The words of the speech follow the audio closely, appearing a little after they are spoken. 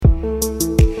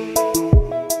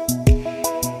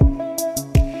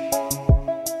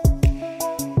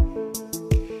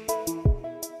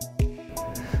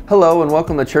Hello and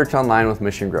welcome to Church Online with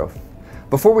Mission Grove.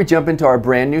 Before we jump into our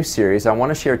brand new series, I want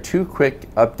to share two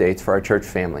quick updates for our church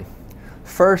family.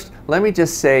 First, let me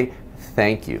just say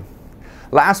thank you.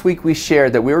 Last week we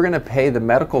shared that we were going to pay the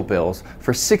medical bills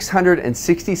for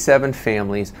 667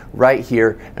 families right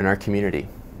here in our community.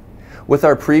 With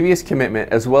our previous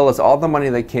commitment, as well as all the money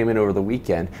that came in over the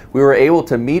weekend, we were able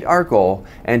to meet our goal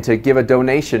and to give a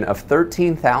donation of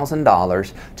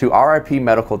 $13,000 to RIP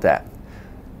Medical Debt.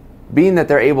 Being that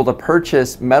they're able to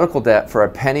purchase medical debt for a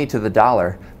penny to the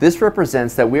dollar, this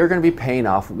represents that we are going to be paying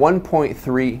off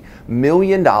 $1.3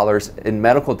 million in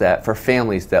medical debt for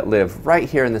families that live right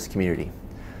here in this community.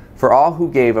 For all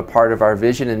who gave a part of our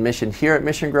vision and mission here at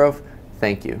Mission Grove,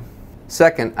 thank you.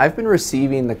 Second, I've been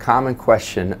receiving the common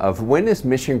question of when is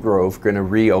Mission Grove going to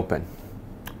reopen?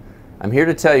 I'm here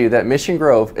to tell you that Mission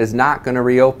Grove is not going to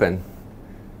reopen.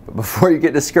 But before you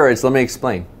get discouraged, let me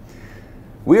explain.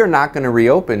 We are not going to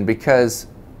reopen because,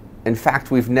 in fact,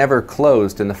 we've never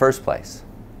closed in the first place.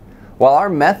 While our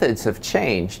methods have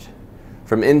changed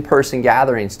from in-person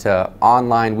gatherings to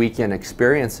online weekend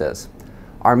experiences,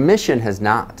 our mission has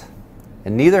not,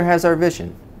 and neither has our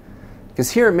vision.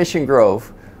 Because here at Mission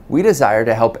Grove, we desire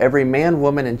to help every man,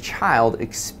 woman, and child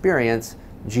experience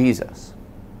Jesus.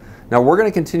 Now, we're going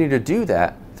to continue to do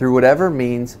that through whatever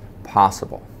means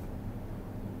possible.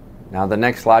 Now, the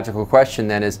next logical question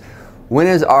then is, when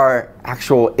is our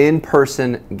actual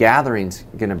in-person gatherings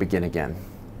going to begin again?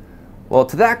 Well,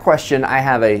 to that question, I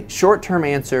have a short-term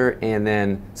answer and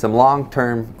then some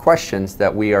long-term questions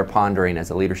that we are pondering as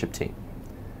a leadership team.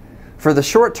 For the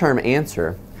short-term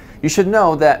answer, you should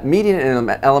know that meeting in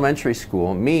elementary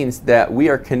school means that we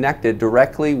are connected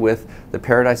directly with the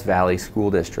Paradise Valley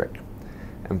School District.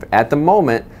 And at the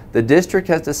moment, the district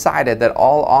has decided that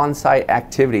all on-site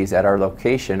activities at our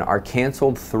location are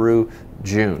canceled through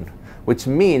June, which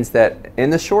means that in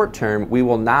the short term, we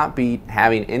will not be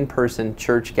having in-person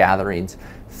church gatherings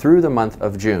through the month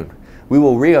of June. We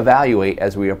will reevaluate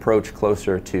as we approach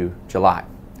closer to July.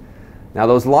 Now,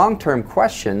 those long-term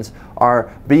questions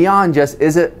are beyond just,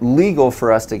 is it legal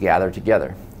for us to gather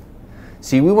together?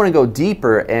 See, we want to go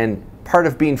deeper, and part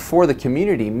of being for the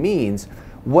community means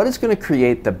what is going to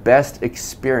create the best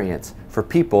experience for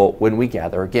people when we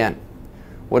gather again?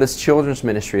 What does children's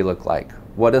ministry look like?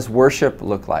 What does worship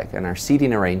look like, and our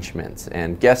seating arrangements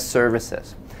and guest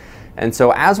services? And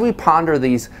so as we ponder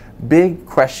these big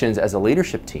questions as a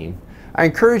leadership team, I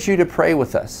encourage you to pray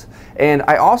with us. And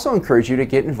I also encourage you to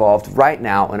get involved right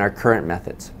now in our current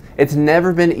methods. It's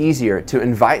never been easier to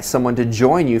invite someone to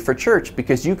join you for church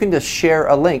because you can just share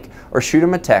a link or shoot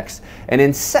them a text, and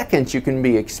in seconds you can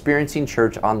be experiencing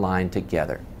church online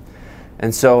together.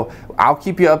 And so I'll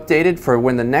keep you updated for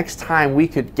when the next time we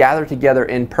could gather together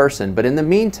in person. But in the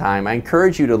meantime, I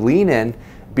encourage you to lean in,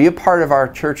 be a part of our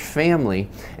church family,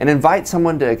 and invite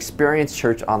someone to experience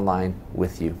church online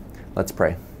with you. Let's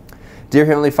pray. Dear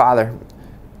Heavenly Father,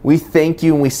 we thank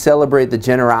you and we celebrate the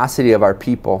generosity of our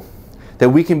people, that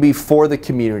we can be for the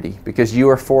community because you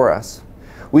are for us.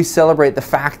 We celebrate the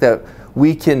fact that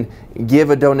we can give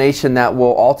a donation that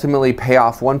will ultimately pay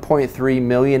off $1.3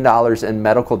 million in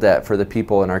medical debt for the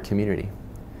people in our community.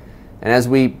 And as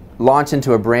we launch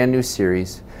into a brand new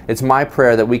series, it's my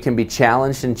prayer that we can be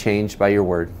challenged and changed by your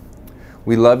word.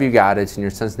 We love you, God. It's in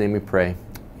your Son's name we pray.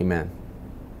 Amen.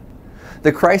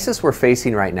 The crisis we're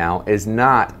facing right now is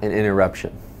not an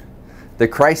interruption. The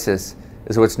crisis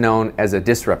is what's known as a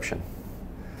disruption.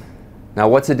 Now,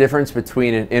 what's the difference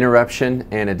between an interruption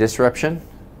and a disruption?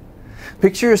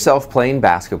 Picture yourself playing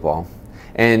basketball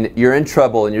and you're in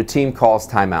trouble and your team calls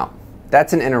timeout.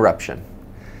 That's an interruption.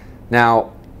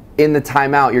 Now, in the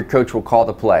timeout, your coach will call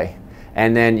the play,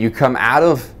 and then you come out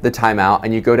of the timeout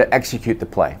and you go to execute the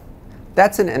play.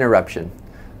 That's an interruption.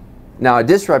 Now, a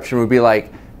disruption would be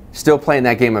like still playing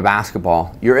that game of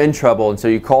basketball. You're in trouble, and so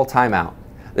you call timeout.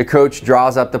 The coach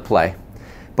draws up the play.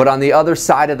 But on the other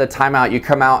side of the timeout, you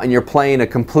come out and you're playing a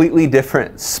completely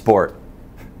different sport.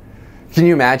 Can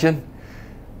you imagine?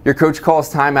 Your coach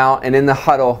calls timeout, and in the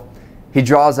huddle, he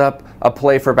draws up a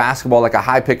play for basketball like a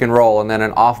high pick and roll and then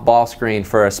an off-ball screen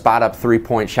for a spot-up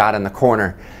three-point shot in the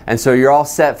corner. And so you're all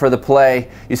set for the play.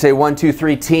 You say 1, 2,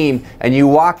 3 team, and you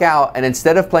walk out, and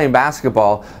instead of playing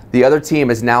basketball, the other team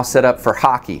is now set up for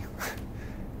hockey.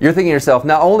 You're thinking to yourself,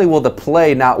 not only will the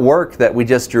play not work that we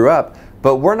just drew up,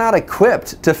 but we're not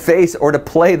equipped to face or to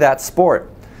play that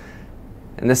sport.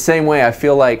 In the same way, I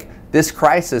feel like this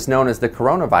crisis known as the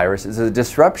coronavirus is a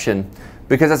disruption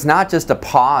because it's not just a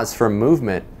pause for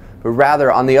movement, but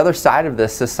rather on the other side of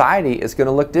this, society is going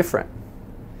to look different.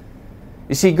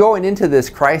 You see, going into this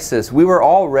crisis, we were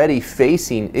already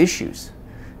facing issues.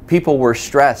 People were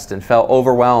stressed and felt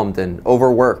overwhelmed and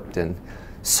overworked and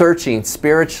searching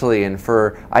spiritually and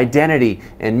for identity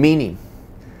and meaning.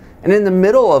 And in the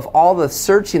middle of all the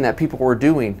searching that people were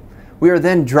doing, we are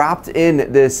then dropped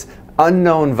in this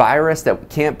unknown virus that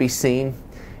can't be seen.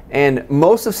 And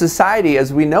most of society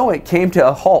as we know it came to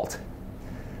a halt.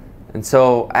 And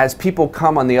so as people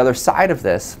come on the other side of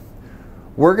this,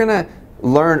 we're going to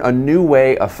learn a new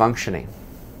way of functioning.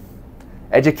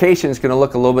 Education is going to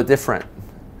look a little bit different.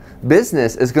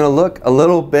 Business is going to look a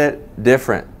little bit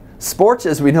different. Sports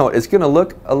as we know it is going to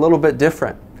look a little bit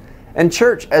different. And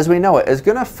church as we know it is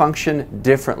going to function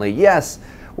differently. Yes,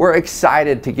 we're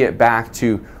excited to get back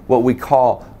to what we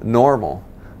call normal.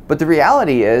 But the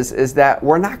reality is that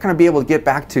we're not going to be able to get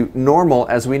back to normal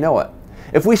as we know it.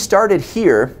 If we started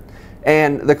here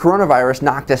and the coronavirus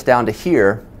knocked us down to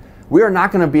here, we are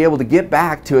not going to be able to get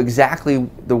back to exactly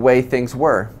the way things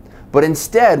were. But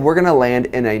instead, we're going to land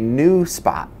in a new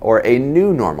spot or a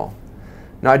new normal.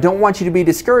 Now, I don't want you to be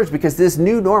discouraged because this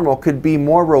new normal could be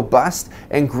more robust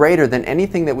and greater than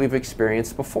anything that we've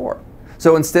experienced before.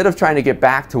 So instead of trying to get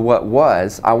back to what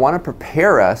was, I want to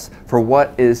prepare us for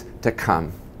what is to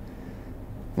come.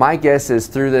 My guess is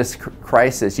through this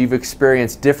crisis, you've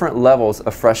experienced different levels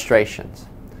of frustrations.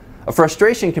 A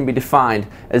frustration can be defined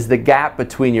as the gap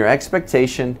between your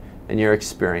expectation and your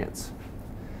experience.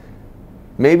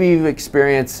 Maybe you've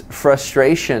experienced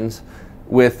frustrations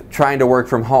with trying to work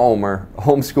from home or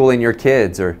homeschooling your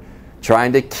kids or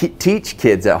trying to teach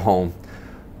kids at home.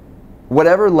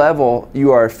 Whatever level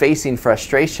you are facing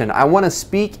frustration, I want to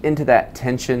speak into that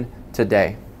tension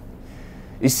today.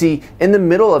 You see, in the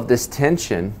middle of this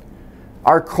tension,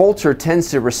 our culture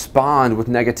tends to respond with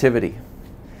negativity.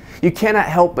 You cannot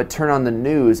help but turn on the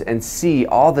news and see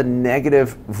all the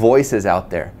negative voices out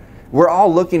there. We're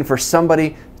all looking for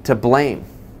somebody to blame.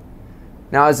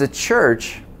 Now, as a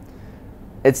church,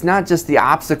 it's not just the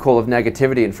obstacle of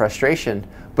negativity and frustration,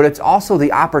 but it's also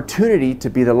the opportunity to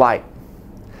be the light.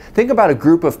 Think about a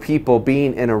group of people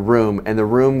being in a room and the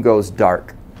room goes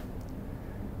dark.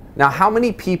 Now, how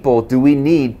many people do we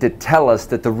need to tell us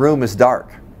that the room is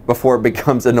dark before it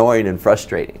becomes annoying and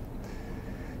frustrating?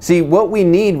 See, what we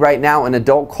need right now in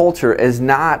adult culture is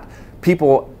not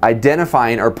people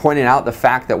identifying or pointing out the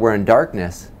fact that we're in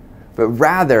darkness, but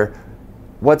rather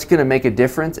what's going to make a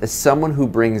difference is someone who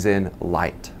brings in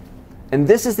light. And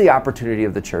this is the opportunity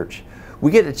of the church.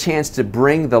 We get a chance to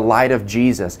bring the light of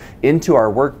Jesus into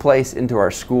our workplace, into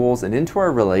our schools, and into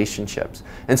our relationships.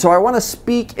 And so I want to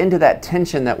speak into that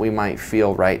tension that we might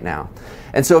feel right now.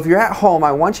 And so if you're at home,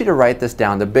 I want you to write this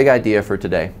down, the big idea for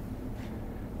today.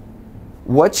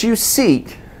 What you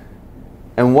seek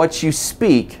and what you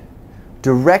speak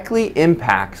directly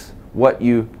impacts what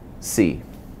you see.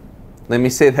 Let me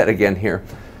say that again here.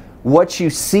 What you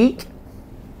seek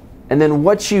and then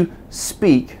what you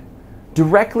speak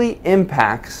directly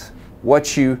impacts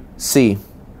what you see.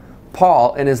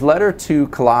 Paul, in his letter to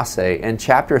Colossae in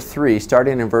chapter 3,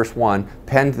 starting in verse 1,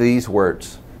 penned these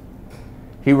words.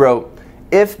 He wrote,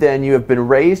 "If then you have been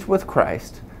raised with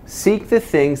Christ, seek the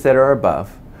things that are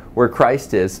above, where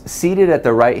Christ is, seated at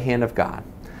the right hand of God.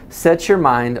 Set your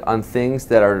mind on things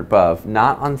that are above,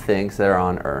 not on things that are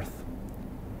on earth."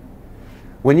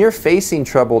 When you're facing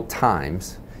troubled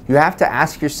times, you have to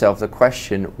ask yourself the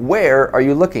question, where are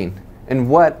you looking? And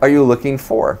what are you looking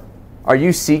for? Are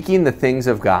you seeking the things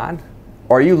of God?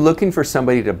 Or are you looking for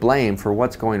somebody to blame for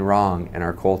what's going wrong in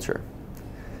our culture?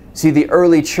 See, the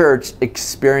early church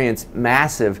experienced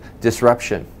massive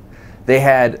disruption. They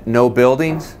had no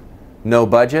buildings, no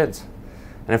budgets,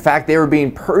 and in fact, they were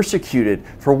being persecuted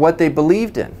for what they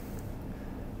believed in.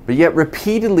 But yet,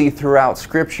 repeatedly throughout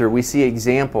Scripture, we see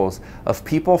examples of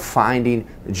people finding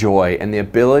joy and the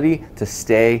ability to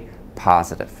stay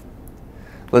positive.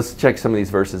 Let's check some of these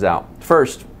verses out.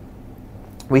 First,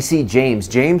 we see James.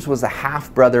 James was the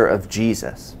half-brother of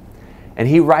Jesus. And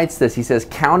he writes this, he says,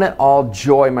 "Count it all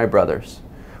joy, my brothers,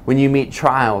 when you meet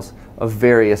trials of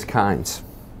various kinds."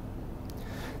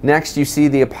 Next, you see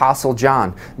the Apostle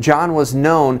John. John was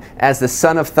known as the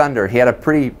son of thunder. He had a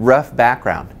pretty rough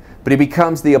background. But he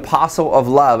becomes the apostle of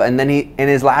love. And then in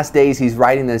his last days, he's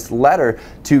writing this letter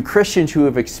to Christians who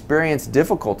have experienced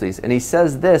difficulties. And he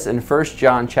says this in 1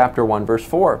 John chapter 1, verse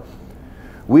 4.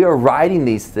 "We are writing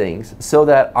these things so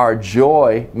that our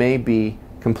joy may be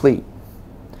complete."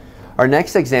 Our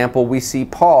next example, we see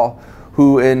Paul,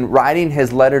 who in writing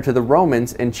his letter to the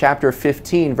Romans in chapter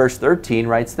 15, verse 13,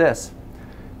 writes this.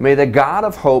 "May the God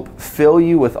of hope fill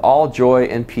you with all joy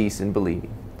and peace in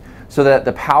believing, so that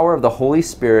the power of the Holy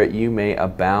Spirit you may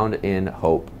abound in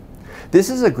hope." This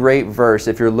is a great verse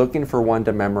if you're looking for one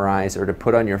to memorize or to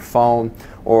put on your phone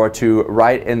or to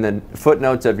write in the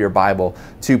footnotes of your Bible,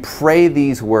 to pray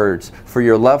these words for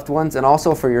your loved ones and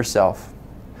also for yourself.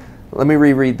 Let me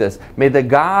reread this. May the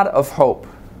God of hope,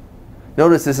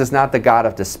 notice this is not the God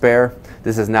of despair,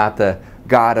 this is not the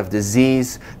God of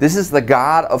disease, this is the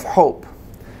God of hope.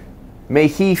 May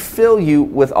He fill you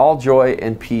with all joy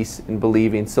and peace in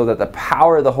believing, so that the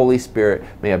power of the Holy Spirit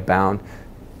may abound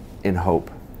in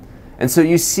hope. And so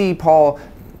you see Paul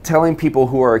telling people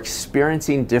who are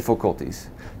experiencing difficulties,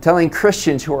 telling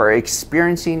Christians who are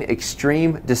experiencing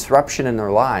extreme disruption in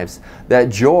their lives, that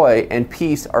joy and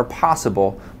peace are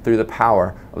possible through the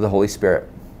power of the Holy Spirit.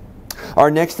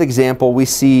 Our next example, we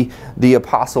see the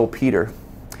Apostle Peter.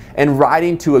 And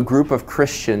writing to a group of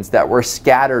Christians that were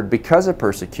scattered because of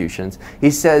persecutions,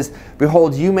 he says,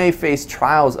 "Behold, you may face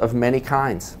trials of many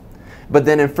kinds." But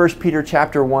then in 1 Peter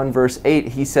chapter 1, verse 8,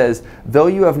 he says, "Though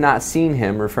you have not seen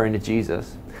Him," referring to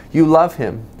Jesus, "you love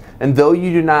Him. And though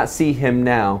you do not see Him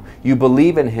now, you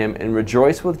believe in Him and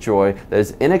rejoice with joy that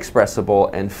is inexpressible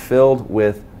and filled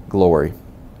with glory."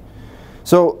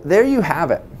 So there you have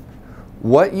it.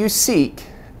 What you seek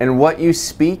and what you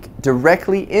speak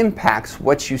directly impacts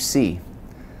what you see.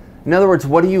 In other words,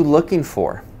 what are you looking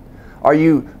for? Are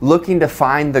you looking to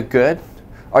find the good?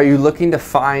 Are you looking to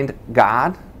find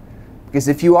God? Because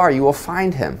if you are, you will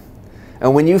find Him.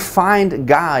 And when you find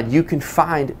God, you can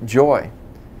find joy.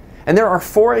 And there are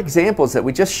 4 examples that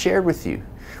we just shared with you,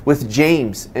 with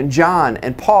James and John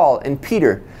and Paul and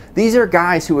Peter. These are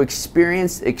guys who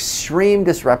experienced extreme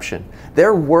disruption.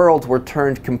 Their worlds were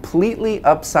turned completely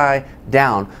upside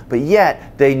down, but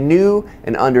yet they knew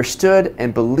and understood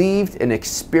and believed and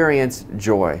experienced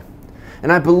joy.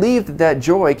 And I believe that that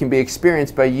joy can be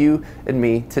experienced by you and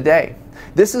me today.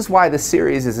 This is why the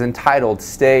series is entitled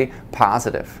Stay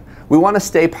Positive. We want to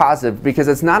stay positive because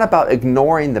it's not about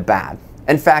ignoring the bad.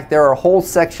 In fact, there are whole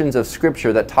sections of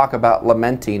Scripture that talk about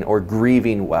lamenting or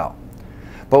grieving well.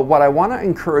 But what I want to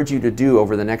encourage you to do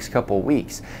over the next couple of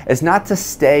weeks is not to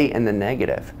stay in the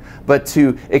negative, but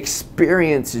to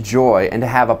experience joy and to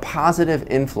have a positive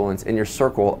influence in your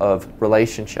circle of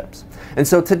relationships. And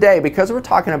so today, because we're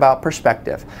talking about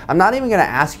perspective, I'm not even going to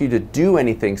ask you to do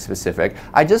anything specific.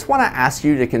 I just want to ask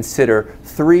you to consider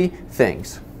 3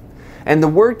 things. And the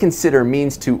word consider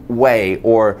means to weigh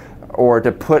or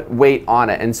to put weight on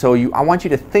it. And so I want you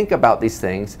to think about these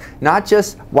things, not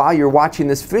just while you're watching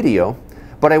this video,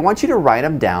 but I want you to write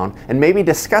them down and maybe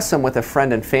discuss them with a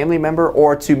friend and family member,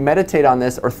 or to meditate on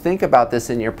this or think about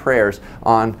this in your prayers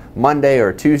on Monday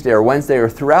or Tuesday or Wednesday or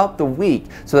throughout the week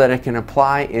so that it can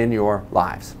apply in your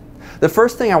lives. The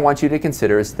first thing I want you to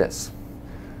consider is this,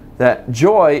 that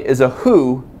joy is a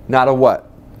who, not a what.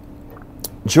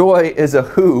 Joy is a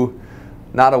who,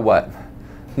 not a what.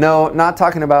 No, not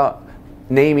talking about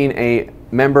naming a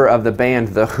member of the band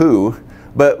The Who,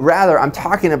 but rather I'm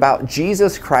talking about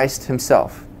Jesus Christ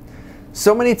Himself.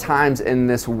 So many times in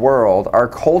this world, our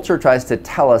culture tries to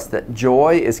tell us that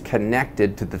joy is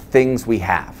connected to the things we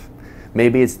have.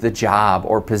 Maybe it's the job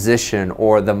or position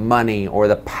or the money or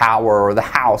the power or the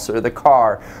house or the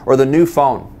car or the new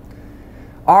phone.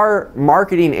 Our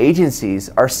marketing agencies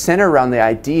are centered around the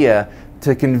idea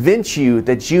to convince you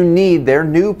that you need their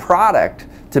new product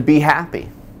to be happy.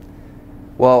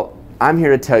 Well, I'm here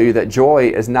to tell you that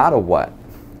joy is not a what.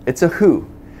 It's a who.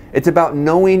 It's about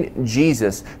knowing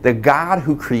Jesus, the God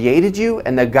who created you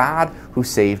and the God who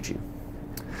saved you.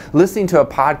 Listening to a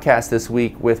podcast this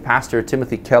week with Pastor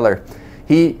Timothy Keller,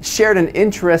 he shared an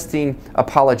interesting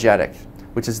apologetic,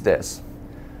 which is this.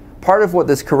 Part of what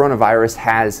this coronavirus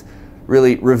has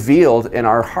really revealed in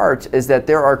our hearts is that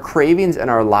there are cravings in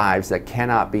our lives that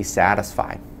cannot be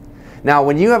satisfied. Now,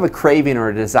 when you have a craving or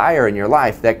a desire in your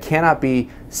life that cannot be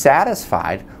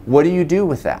satisfied, what do you do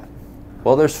with that?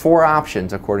 Well, there's 4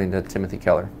 options according to Timothy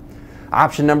Keller.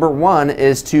 Option number 1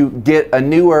 is to get a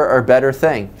newer or better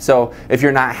thing. So if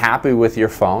you're not happy with your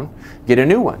phone, get a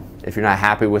new one. If you're not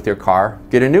happy with your car,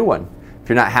 get a new one. If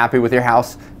you're not happy with your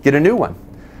house, get a new one.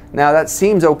 Now that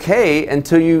seems okay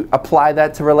until you apply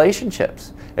that to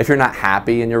relationships. If you're not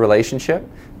happy in your relationship,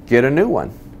 get a new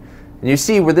one. And you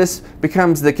see where this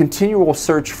becomes the continual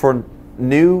search for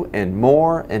new and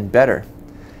more and better.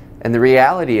 And the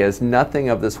reality is nothing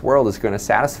of this world is going to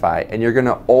satisfy, and you're going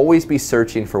to always be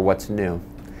searching for what's new.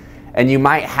 And you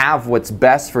might have what's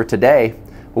best for today,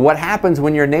 but what happens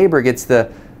when your neighbor gets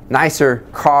the nicer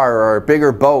car or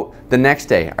bigger boat the next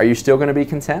day? Are you still going to be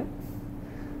content?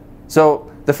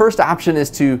 So the first option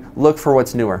is to look for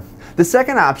what's newer. The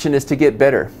second option is to get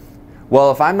bitter.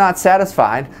 Well, if I'm not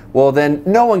satisfied, well then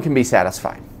no one can be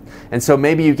satisfied. And so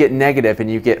maybe you get negative and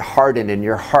you get hardened in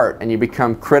your heart and you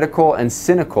become critical and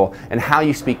cynical in how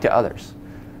you speak to others.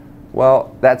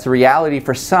 Well, that's a reality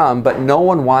for some, but no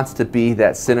one wants to be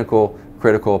that cynical,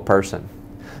 critical person.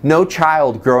 No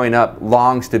child growing up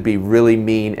longs to be really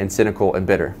mean and cynical and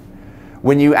bitter.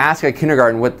 When you ask a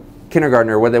kindergartner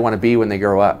what they want to be when they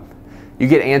grow up, you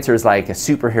get answers like a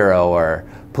superhero or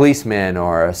policeman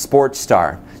or a sports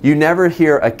star. You never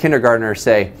hear a kindergartner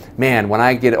say, man, when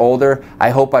I get older, I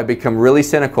hope I become really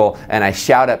cynical and I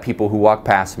shout at people who walk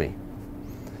past me.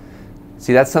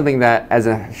 See, that's something that as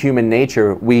a human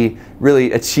nature, we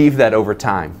really achieve that over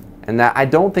time. And that I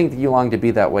don't think that you long to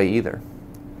be that way either.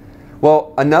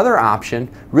 Well, another option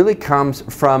really comes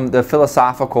from the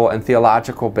philosophical and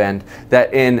theological bend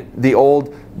that in the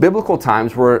old biblical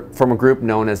times were from a group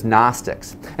known as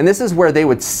Gnostics. And this is where they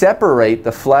would separate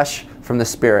the flesh from the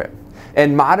spirit.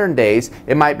 In modern days,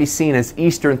 it might be seen as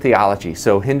Eastern theology,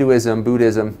 so Hinduism,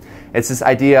 Buddhism. It's this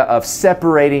idea of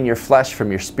separating your flesh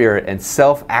from your spirit and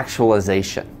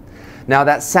self-actualization. Now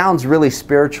that sounds really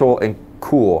spiritual and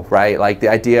cool, right? Like the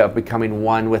idea of becoming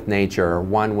one with nature or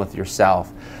one with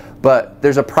yourself. But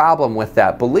there's a problem with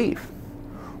that belief.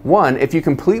 One, if you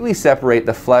completely separate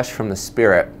the flesh from the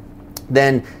spirit,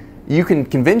 then you can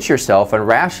convince yourself and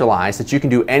rationalize that you can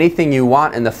do anything you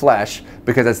want in the flesh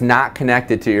because it's not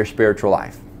connected to your spiritual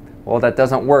life. Well, that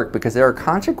doesn't work because there are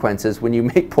consequences when you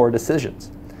make poor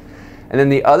decisions. And then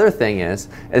the other thing is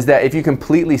that if you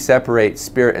completely separate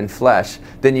spirit and flesh,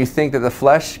 then you think that the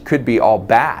flesh could be all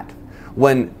bad.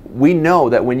 When we know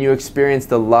that when you experience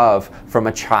the love from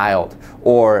a child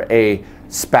or a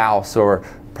spouse or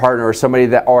partner or somebody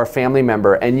that or a family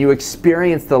member, and you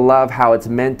experience the love how it's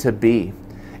meant to be,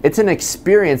 it's an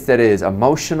experience that is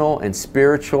emotional and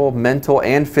spiritual, mental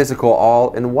and physical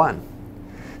all in one.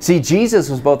 See, Jesus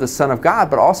was both the Son of God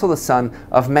but also the Son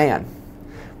of Man,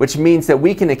 which means that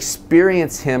we can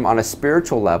experience Him on a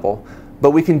spiritual level,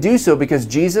 but we can do so because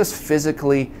Jesus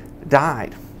physically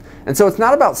died. And so it's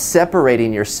not about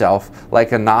separating yourself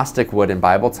like a Gnostic would in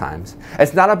Bible times.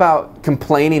 It's not about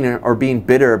complaining or being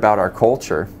bitter about our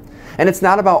culture. And it's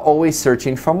not about always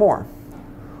searching for more.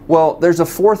 Well, there's a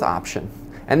fourth option,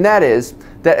 and that is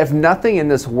that if nothing in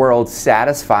this world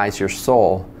satisfies your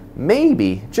soul,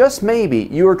 maybe, just maybe,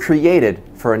 you were created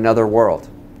for another world.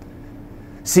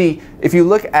 See, if you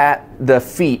look at the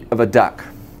feet of a duck,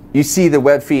 you see the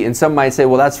webbed feet, and some might say,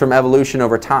 well, that's from evolution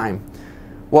over time.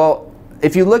 Well,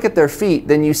 if you look at their feet,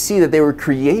 then you see that they were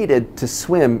created to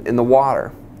swim in the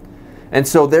water. And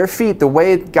so their feet, the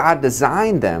way God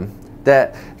designed them,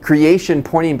 that creation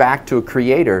pointing back to a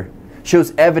creator,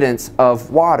 shows evidence of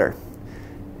water.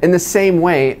 In the same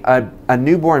way, a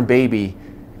newborn baby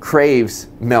craves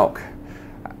milk.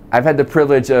 I've had the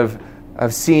privilege of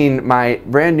seeing my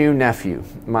brand new nephew.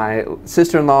 My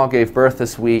sister-in-law gave birth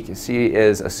this week. She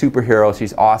is a superhero.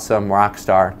 She's awesome, rock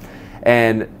star.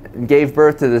 And gave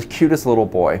birth to this cutest little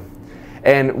boy.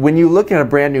 And when you look at a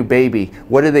brand new baby,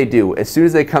 what do? As soon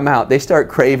as they come out, they start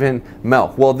craving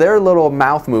milk. Well, their little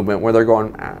mouth movement where they're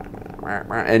going,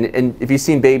 and if you've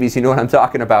seen babies, you know what I'm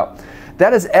talking about.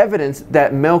 That is evidence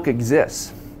that milk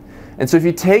exists. And so if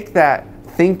you take that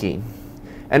thinking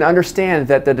and understand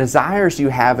that the desires you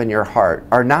have in your heart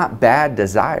are not bad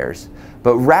desires,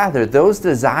 but rather those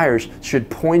desires should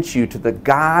point you to the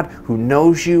God who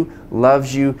knows you,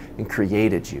 loves you, and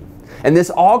created you. And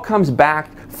this all comes back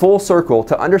full circle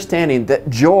to understanding that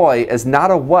joy is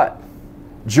not a what.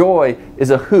 Joy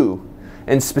is a who.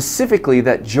 And specifically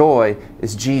that joy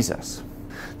is Jesus.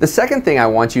 The second thing I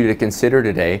want you to consider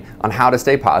today on how to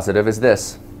stay positive is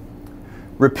this.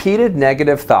 Repeated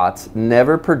negative thoughts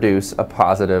never produce a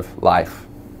positive life.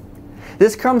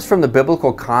 This comes from the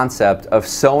biblical concept of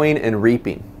sowing and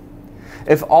reaping.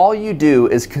 If all you do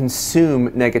is consume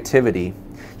negativity,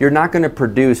 you're not going to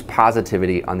produce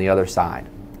positivity on the other side.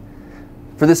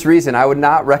 For this reason, I would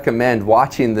not recommend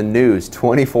watching the news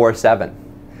 24/7.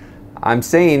 I'm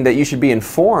saying that you should be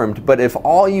informed, but if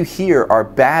all you hear are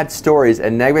bad stories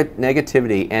and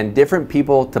negativity and different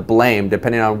people to blame,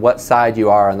 depending on what side you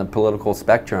are on the political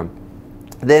spectrum,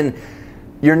 then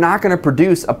you're not going to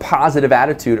produce a positive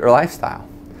attitude or lifestyle.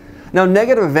 Now,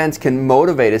 negative events can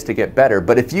motivate us to get better,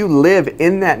 but if you live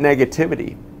in that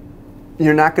negativity,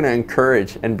 you're not going to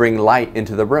encourage and bring light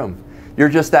into the room. You're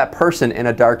just that person in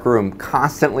a dark room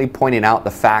constantly pointing out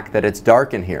the fact that it's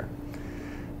dark in here.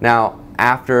 Now,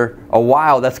 after a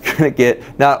while, that's going to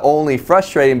get not only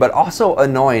frustrating, but also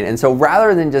annoying. And so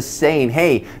rather than just saying,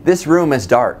 hey, this room is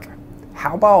dark,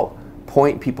 how about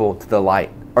point people to the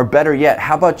light? Or better yet,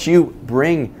 how about you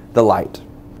bring the light?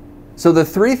 So the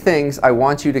three things I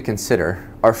want you to consider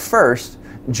are, first,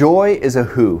 joy is a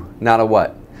who, not a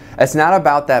what. It's not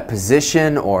about that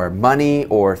position or money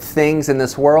or things in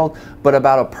this world, but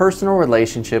about a personal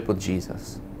relationship with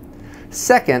Jesus.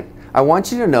 Second, I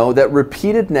want you to know that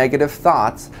repeated negative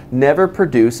thoughts never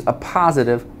produce a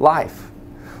positive life.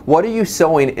 What are you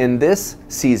sowing in this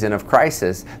season of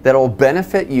crisis that will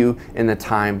benefit you in the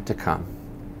time to come?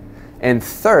 And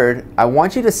third, I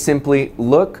want you to simply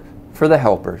look for the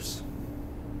helpers.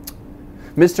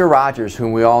 Mr. Rogers,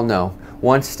 whom we all know,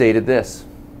 once stated this.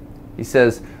 He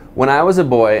says, "When I was a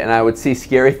boy and I would see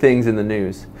scary things in the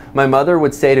news, my mother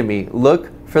would say to me, 'Look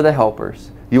for the helpers.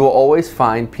 You will always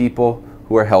find people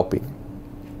who are helping.'"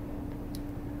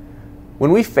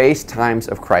 When we face times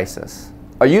of crisis,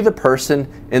 are you the person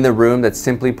in the room that's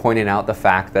simply pointing out the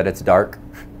fact that it's dark?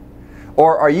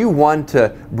 Or are you one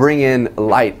to bring in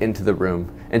light into the room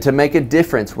and to make a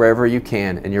difference wherever you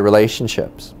can in your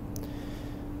relationships?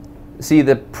 See,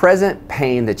 the present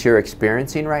pain that you're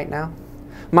experiencing right now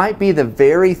might be the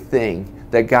very thing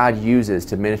that God uses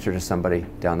to minister to somebody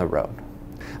down the road.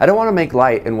 I don't want to make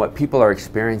light in what people are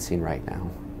experiencing right now,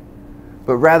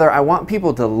 but rather I want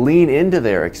people to lean into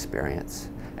their experience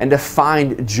and to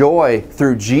find joy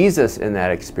through Jesus in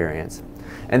that experience,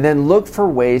 and then look for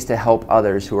ways to help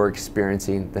others who are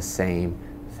experiencing the same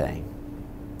thing.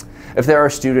 If there are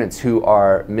students who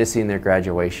are missing their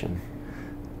graduation,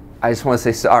 I just want to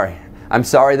say sorry. I'm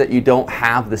sorry that you don't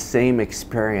have the same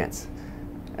experience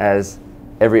as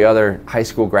every other high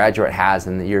school graduate has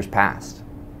in the years past.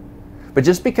 But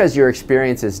just because your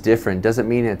experience is different doesn't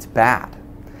mean it's bad.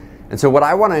 And so what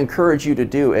I want to encourage you to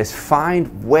do is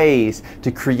find ways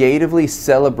to creatively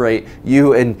celebrate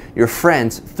you and your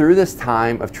friends through this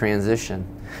time of transition.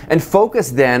 And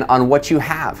focus then on what you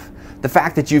have. The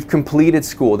fact that you've completed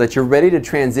school, that you're ready to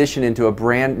transition into a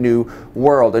brand new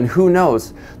world. And who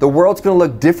knows, the world's going to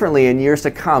look differently in years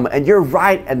to come. And you're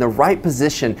right in the right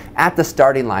position at the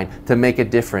starting line to make a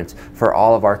difference for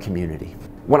all of our community.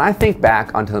 When I think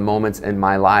back onto the moments in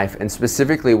my life, and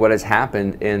specifically what has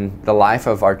happened in the life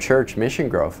of our church, Mission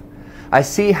Grove, I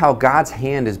see how God's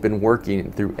hand has been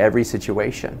working through every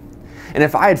situation. And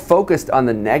if I had focused on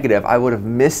the negative, I would have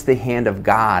missed the hand of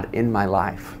God in my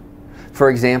life. For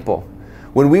example,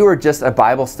 when we were just a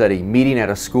Bible study meeting at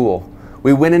a school,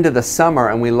 we went into the summer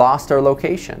and we lost our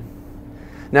location.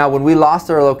 Now, when we lost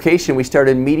our location, we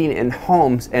started meeting in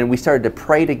homes and we started to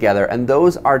pray together. And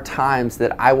those are times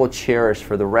that I will cherish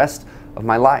for the rest of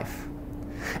my life.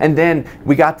 And then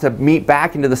we got to meet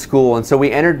back into the school. And so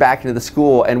we entered back into the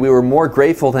school and we were more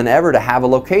grateful than ever to have a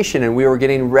location. And we were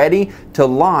getting ready to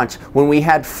launch when we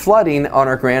had flooding on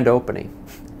our grand opening.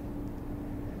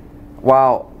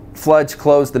 While floods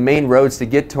closed the main roads to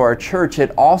get to our church, it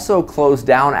also closed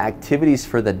down activities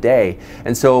for the day.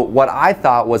 And so what I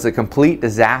thought was a complete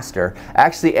disaster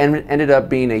actually ended up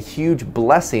being a huge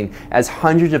blessing as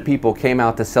hundreds of people came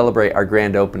out to celebrate our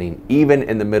grand opening, even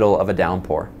in the middle of a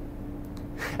downpour.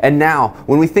 And now,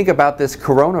 when we think about this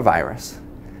coronavirus,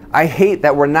 I hate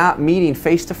that we're not meeting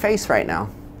face to face right now.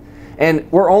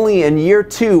 And we're only in year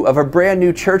 2 of a brand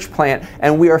new church plant,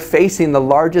 and we are facing the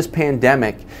largest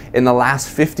pandemic in the last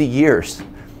 50 years.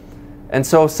 And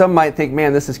so some might think,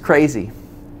 man, this is crazy.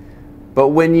 But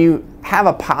when you have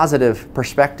a positive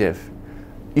perspective,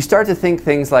 you start to think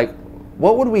things like,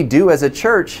 what would we do as a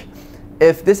church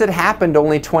if this had happened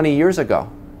only 20 years ago?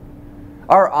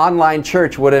 Our online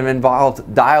church would have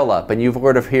involved dial-up, and you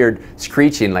would have heard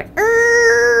screeching like,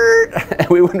 and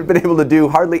we wouldn't have been able to do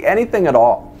hardly anything at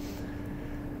all.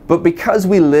 But because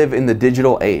we live in the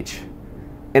digital age,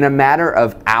 in a matter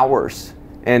of hours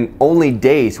and only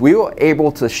days, we were able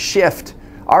to shift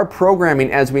our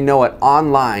programming as we know it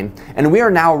online, and we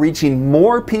are now reaching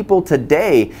more people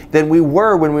today than we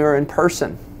were when we were in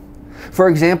person. For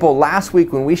example, last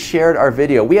week when we shared our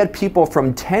video, we had people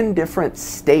from 10 different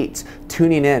states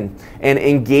tuning in and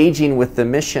engaging with the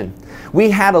mission. We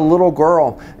had a little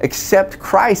girl accept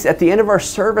Christ at the end of our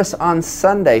service on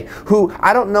Sunday, who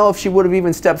I don't know if she would have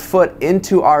even stepped foot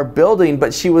into our building,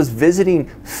 but she was visiting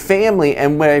family,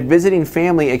 and when visiting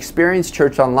family experienced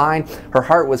church online, her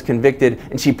heart was convicted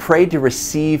and she prayed to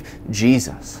receive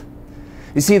Jesus.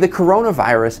 You see, the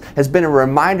coronavirus has been a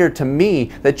reminder to me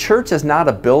that church is not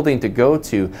a building to go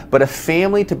to, but a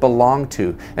family to belong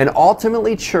to. And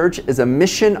ultimately, church is a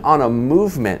mission on a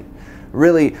movement,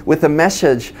 really, with a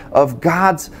message of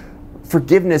God's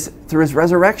forgiveness through His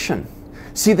resurrection.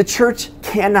 See, the church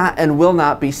cannot and will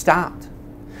not be stopped.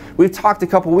 We've talked a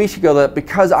couple weeks ago that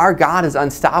because our God is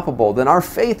unstoppable, then our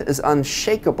faith is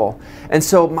unshakable. And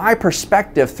so my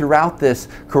perspective throughout this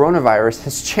coronavirus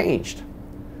has changed.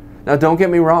 Now, don't get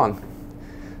me wrong.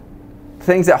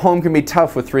 Things at home can be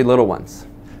tough with 3 little ones.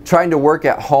 Trying to work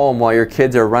at home while your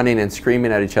kids are running and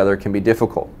screaming at each other can be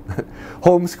difficult.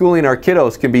 Homeschooling our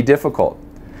kiddos can be difficult.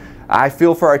 I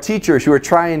feel for our teachers who are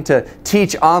trying to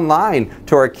teach online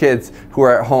to our kids who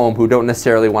are at home, who don't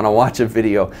necessarily want to watch a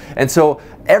video. And so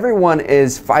everyone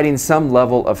is fighting some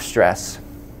level of stress.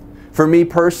 For me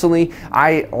personally,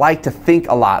 I like to think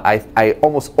a lot. I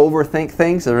almost overthink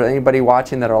things. Is there anybody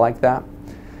watching that are like that?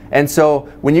 And so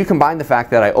when you combine the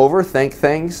fact that I overthink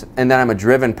things and that I'm a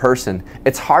driven person,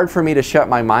 it's hard for me to shut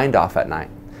my mind off at night.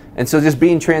 And so just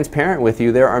being transparent with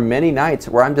you, there are many nights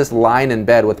where I'm just lying in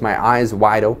bed with my eyes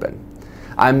wide open.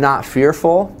 I'm not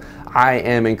fearful. I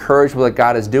am encouraged with what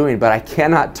God is doing, but I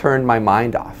cannot turn my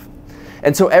mind off.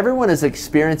 And so everyone is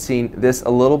experiencing this a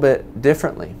little bit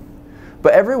differently.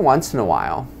 But every once in a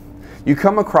while, you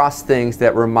come across things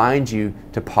that remind you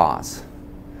to pause.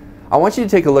 I want you to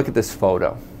take a look at this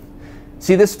photo.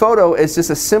 See, this photo is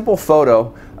just a simple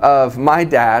photo of my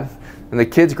dad and the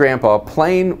kid's grandpa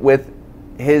playing with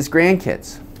his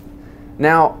grandkids.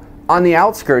 Now, on the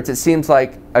outskirts, it seems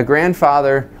like a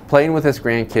grandfather playing with his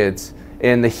grandkids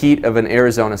in the heat of an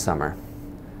Arizona summer.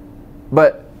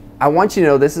 But I want you to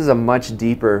know this is a much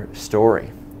deeper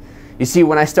story. You see,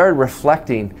 when I started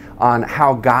reflecting on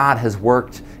how God has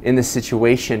worked in this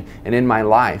situation and in my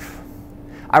life,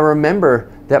 I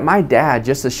remember that my dad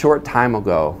just a short time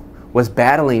ago was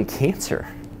battling cancer.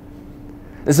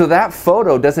 And so that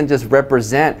photo doesn't just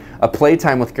represent a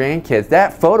playtime with grandkids.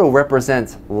 That photo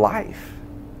represents life.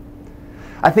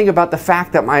 I think about the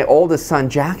fact that my oldest son,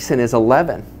 Jackson, is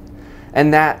 11,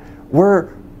 and that we're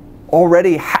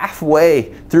already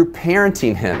halfway through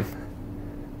parenting him.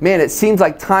 Man, it seems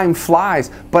like time flies,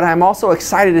 but I'm also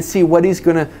excited to see what he's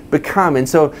going to become. And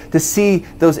so to see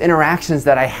those interactions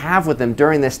that I have with him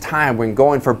during this time, when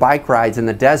going for bike rides in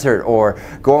the desert or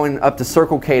going up to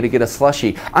Circle K to get a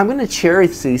slushie, I'm going to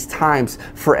cherish these times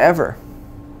forever.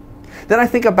 Then I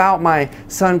think about my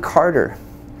son Carter,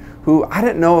 who I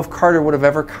didn't know if Carter would have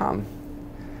ever come.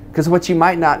 Because what you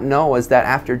might not know is that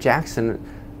after Jackson,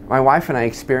 my wife and I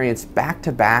experienced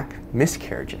back-to-back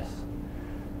miscarriages.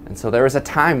 And so there was a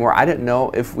time where I didn't know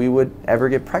if we would ever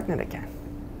get pregnant again.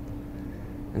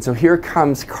 And so here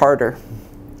comes Carter.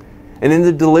 And in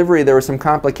the delivery, there were some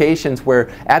complications where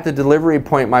at the delivery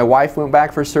point, my wife went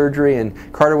back for surgery and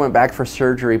Carter went back for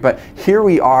surgery. But here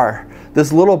we are,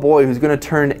 this little boy who's going to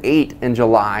turn 8 in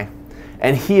July.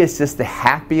 And he is just the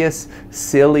happiest,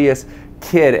 silliest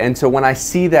kid. And so when I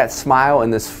see that smile in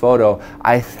this photo,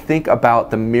 I think about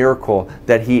the miracle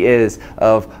that he is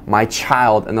of my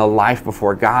child and the life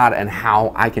before God and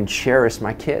how I can cherish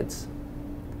my kids.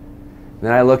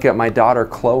 Then I look at my daughter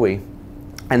Chloe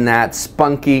and that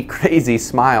spunky, crazy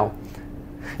smile.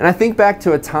 And I think back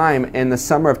to a time in the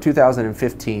summer of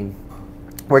 2015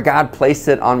 where God placed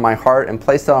it on my heart and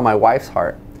placed it on my wife's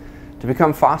heart to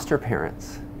become foster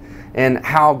parents. And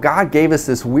how God gave us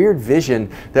this weird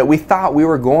vision that we thought we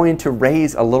were going to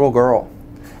raise a little girl,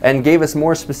 and gave us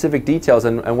more specific details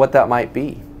and what that might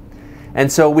be. And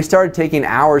so we started taking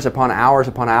hours upon hours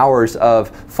upon hours of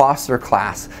foster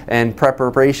class and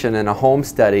preparation and a home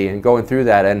study and going through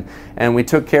that. And we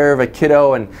took care of a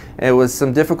kiddo, and it was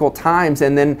some difficult times.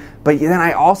 But then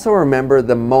I also remember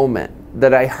the moment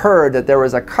that I heard that there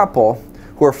was a couple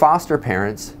who were foster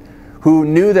parents who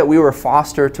knew that we were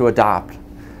foster to adopt.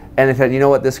 And they said, you know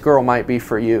what, this girl might be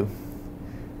for you.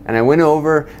 And I went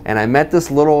over and I met this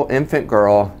little infant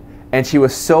girl, and she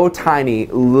was so tiny,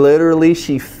 literally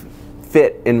she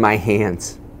fit in my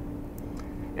hands.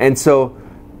 And so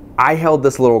I held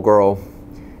this little girl,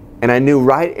 and I knew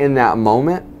right in that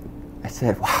moment, I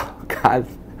said, wow, God,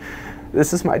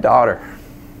 this is my daughter.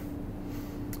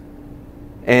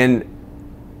 And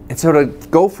so to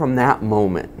go from that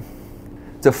moment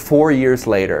to 4 years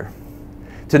later,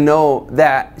 to know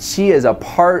that she is a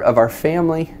part of our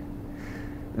family,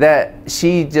 that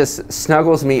she just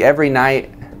snuggles me every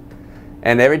night,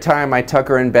 and every time I tuck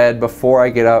her in bed before I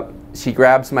get up, she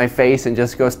grabs my face and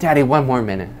just goes, Daddy, one more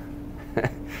minute.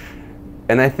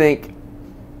 And I think,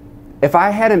 if I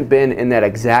hadn't been in that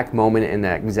exact moment, in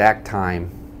that exact time,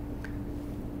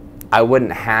 I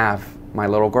wouldn't have my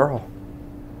little girl.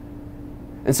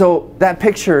 And so that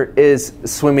picture is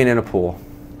swimming in a pool.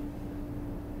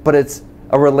 But it's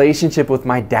a relationship with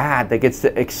my dad that gets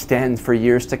to extend for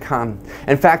years to come.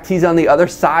 In fact, he's on the other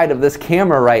side of this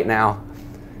camera right now.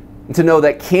 And to know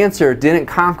that cancer didn't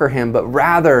conquer him, but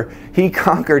rather he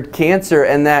conquered cancer,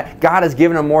 and that God has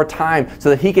given him more time so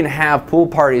that he can have pool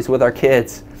parties with our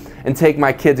kids and take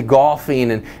my kids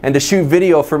golfing and to shoot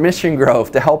video for Mission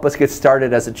Grove to help us get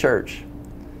started as a church.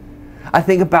 I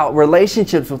think about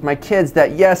relationships with my kids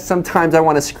that, yes, sometimes I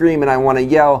want to scream and I want to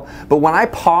yell, but when I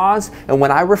pause and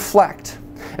when I reflect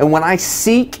and when I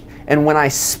seek And when I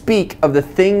speak of the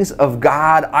things of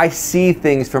God, I see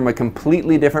things from a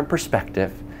completely different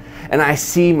perspective. And I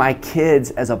see my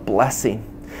kids as a blessing.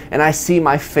 And I see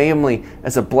my family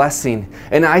as a blessing.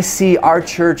 And I see our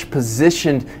church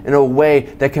positioned in a way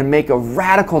that can make a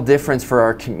radical difference for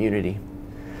our community.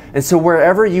 And so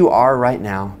wherever you are right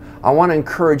now, I want to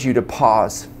encourage you to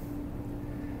pause.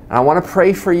 And I want to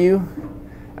pray for you.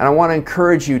 And I want to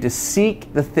encourage you to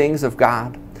seek the things of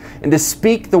God and to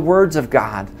speak the words of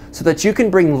God so that you can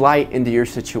bring light into your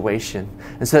situation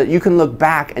and so that you can look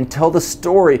back and tell the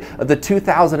story of the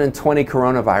 2020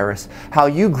 coronavirus, how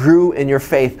you grew in your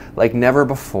faith like never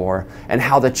before and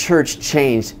how the church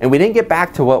changed. And we didn't get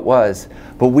back to what was,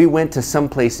 but we went to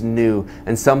someplace new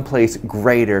and someplace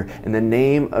greater in the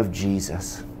name of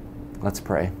Jesus. Let's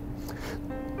pray.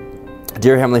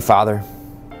 Dear Heavenly Father,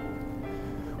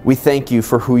 we thank you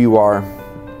for who you are.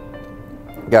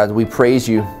 God, we praise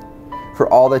you for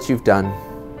all that you've done.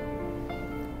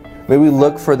 May we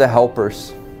look for the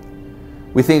helpers.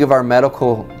 We think of our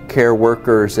medical care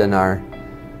workers and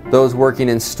those working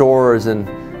in stores and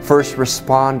first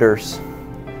responders.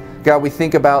 God, we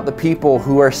think about the people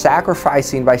who are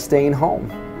sacrificing by staying home.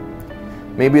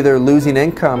 Maybe they're losing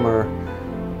income or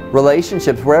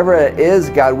relationships. Wherever it is,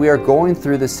 God, we are going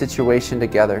through this situation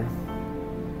together.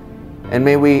 And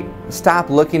may we stop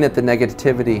looking at the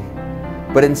negativity,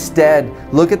 but instead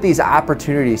look at these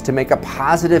opportunities to make a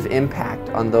positive impact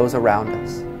on those around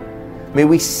us. May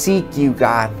we seek you,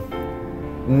 God,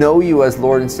 know you as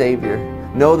Lord and Savior,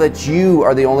 know that you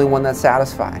are the only one that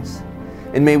satisfies.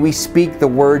 And may we speak the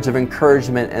words of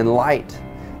encouragement and light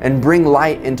and bring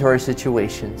light into our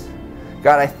situations.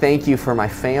 God, I thank you for my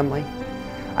family.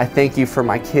 I thank you for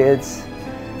my kids.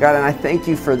 God, and I thank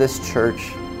you for this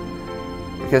church.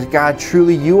 Because God,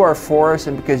 truly you are for us,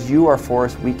 and because you are for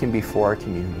us, we can be for our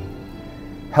community.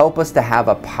 Help us to have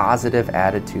a positive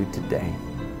attitude today.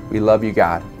 We love you,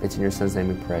 God. It's in your Son's name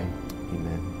we pray.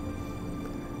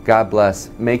 Amen. God bless.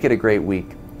 Make it a great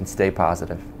week and stay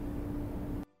positive.